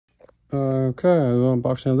Okay,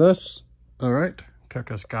 unboxing of this. Alright, check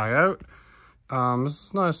this guy out. This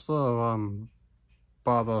is a nice little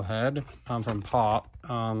bobblehead from Pop.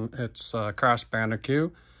 It's Crash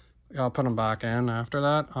Bandicoot. I'll put him back in after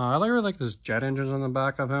that. I really like this jet engines on the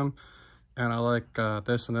back of him, and I like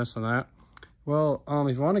this and this and that. Well,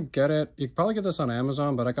 if you want to get it, you can probably get this on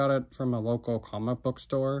Amazon, but I got it from a local comic book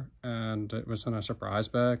store, and it was in a surprise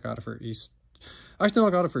bag. Got it for Easter. Actually, no,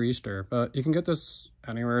 I got it for Easter, but you can get this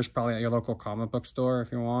anywhere. It's probably at your local comic book store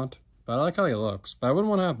if you want. But I like how he looks. But I wouldn't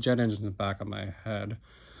want to have jet engines in the back of my head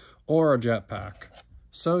or a jetpack.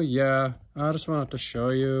 So yeah, I just wanted to show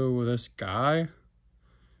you this guy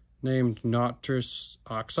named Nitros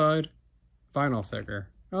Oxide vinyl figure.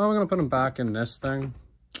 Oh, I'm gonna put him back in this thing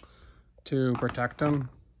to protect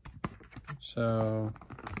him so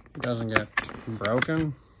he doesn't get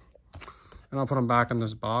broken. And I'll put him back in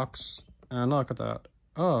this box. And look at that.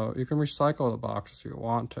 Oh, you can recycle the box if you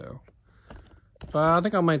want to. But I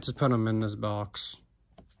think I might just put them in this box.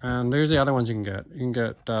 And there's the other ones you can get. You can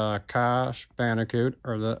get Crash Bandicoot,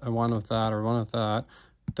 or the one with that, or one with that.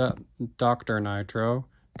 That Dr. Nitro.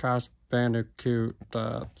 Crash Bandicoot,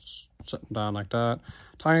 sitting down like that.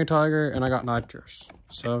 Tiny Tiger, and I got Nitros.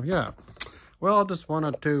 So yeah. Well, I just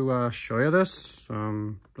wanted to show you this.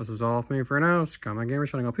 This is all for me for now. Scum Gamer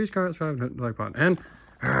shutting up. Please comment, subscribe, hit the like button, and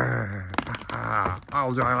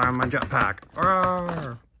I'll drive on my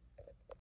jetpack.